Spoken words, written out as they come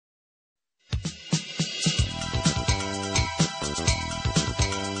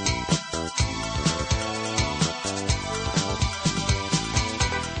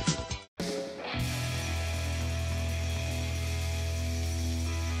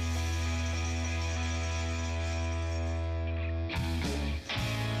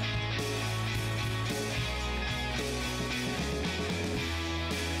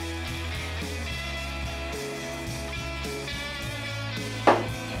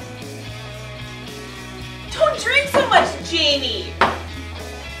drink so much, Jamie.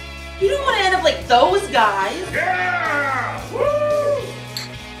 You don't want to end up like those guys. Yeah! Woo!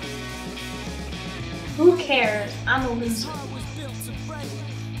 Who cares? I'm a loser.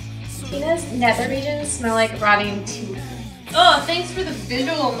 Tina's nether regions smell like rotting tuna. Oh, thanks for the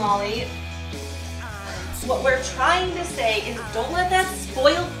visual, Molly. What we're trying to say is don't let that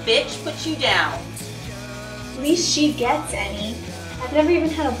spoiled bitch put you down. At least she gets any. I've never even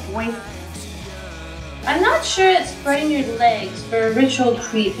had a boyfriend. I'm not sure that spreading your legs for a ritual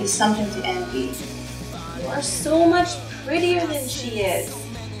creep is something to envy. You are so much prettier than she is.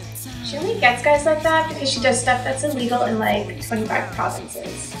 She only gets guys like that because she does stuff that's illegal in like 25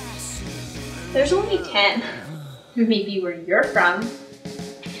 provinces. There's only 10. Maybe where you're from.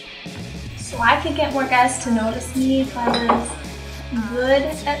 So I could get more guys to notice me if I was good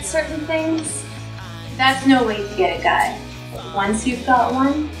at certain things. That's no way to get a guy. But once you've got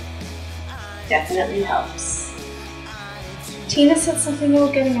one, definitely helps. Tina said something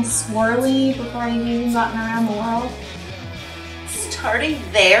about getting a swirly before I even gotten around the world. Starting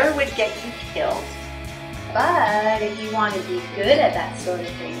there would get you killed. But if you want to be good at that sort of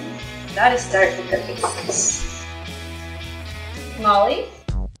thing, you gotta start with the basics. Molly?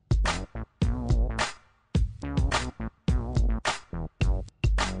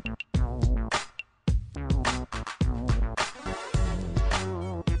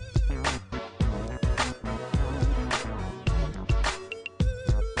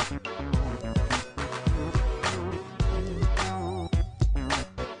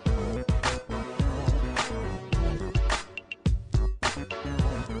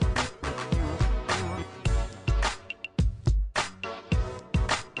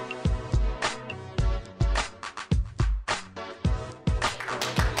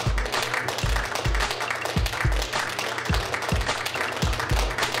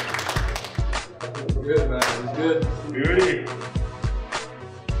 Good, man. It was good. Beauty.